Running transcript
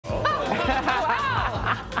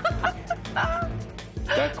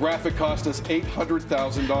graphic cost us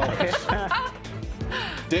 $800,000.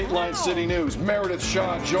 Dateline City News. Meredith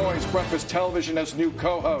Shaw joins Breakfast Television as new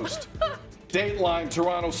co-host. Dateline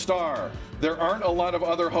Toronto Star. There aren't a lot of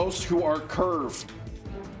other hosts who are curved.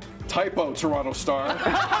 Typo, Toronto Star.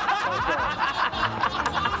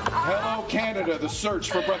 Hello, Canada. The search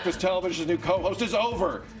for Breakfast Television's new co-host is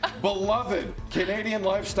over. Beloved Canadian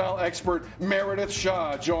lifestyle expert Meredith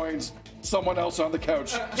Shaw joins someone else on the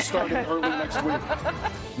couch starting early next week.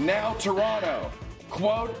 Now, Toronto.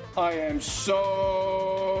 Quote, I am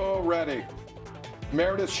so ready.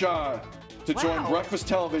 Meredith Shaw to join Breakfast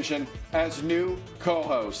Television as new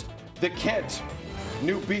co-host. The Kit.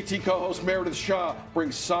 New BT co-host Meredith Shaw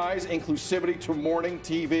brings size inclusivity to morning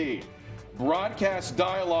TV. Broadcast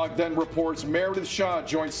Dialogue then reports Meredith Shaw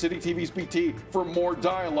joins City TV's BT for more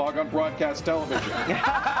dialogue on broadcast television.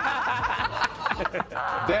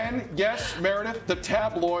 Then, yes, Meredith, the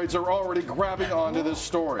tabloids are already grabbing onto this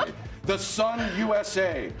story. The Sun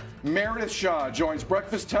USA. Meredith Shaw joins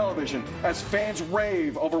Breakfast Television as fans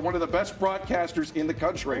rave over one of the best broadcasters in the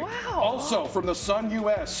country. Wow. Also from the Sun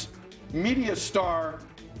US, media star,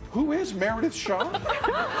 who is Meredith Shaw?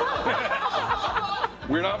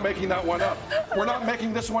 We're not making that one up. We're not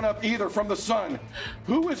making this one up either. From the Sun,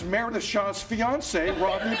 who is Meredith Shaw's fiance,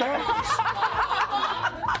 Rodney Bowers?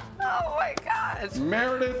 Oh my gosh.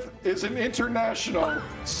 Meredith is an international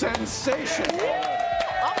sensation. Already.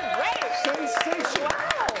 Sensation.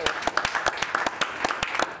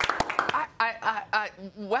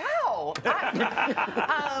 Wow.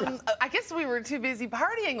 I guess we were too busy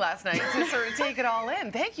partying last night to sort of take it all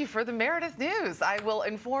in. Thank you for the Meredith news. I will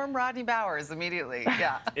inform Rodney Bowers immediately.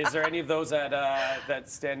 Yeah. Is there any of those that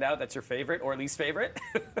stand out that's your favorite or least favorite?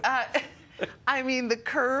 I mean, the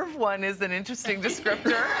curve one is an interesting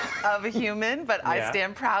descriptor of a human, but I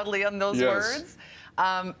stand proudly on those words.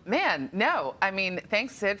 Man, no. I mean,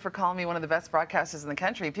 thanks, Sid, for calling me one of the best broadcasters in the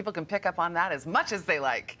country. People can pick up on that as much as they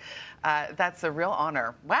like. That's a real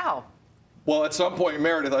honor. Wow. Well, at some point,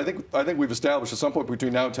 Meredith, I think we've established at some point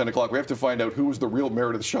between now and 10 o'clock, we have to find out who is the real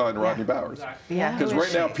Meredith Shaw and Rodney Bowers. Yeah. Because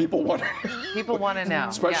right now, people want People want to know.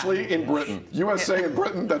 Especially in Britain. USA and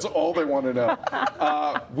Britain, that's all they want to know.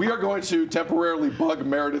 We are going to temporarily bug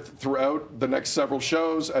Meredith throughout the next several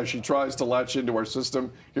shows as she tries to latch into our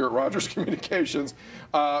system here at Rogers Communications.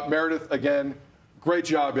 Meredith, again, great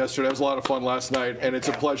job yesterday. It was a lot of fun last night, and it's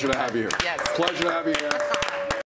a pleasure to have you here. Yes. Pleasure to have you here.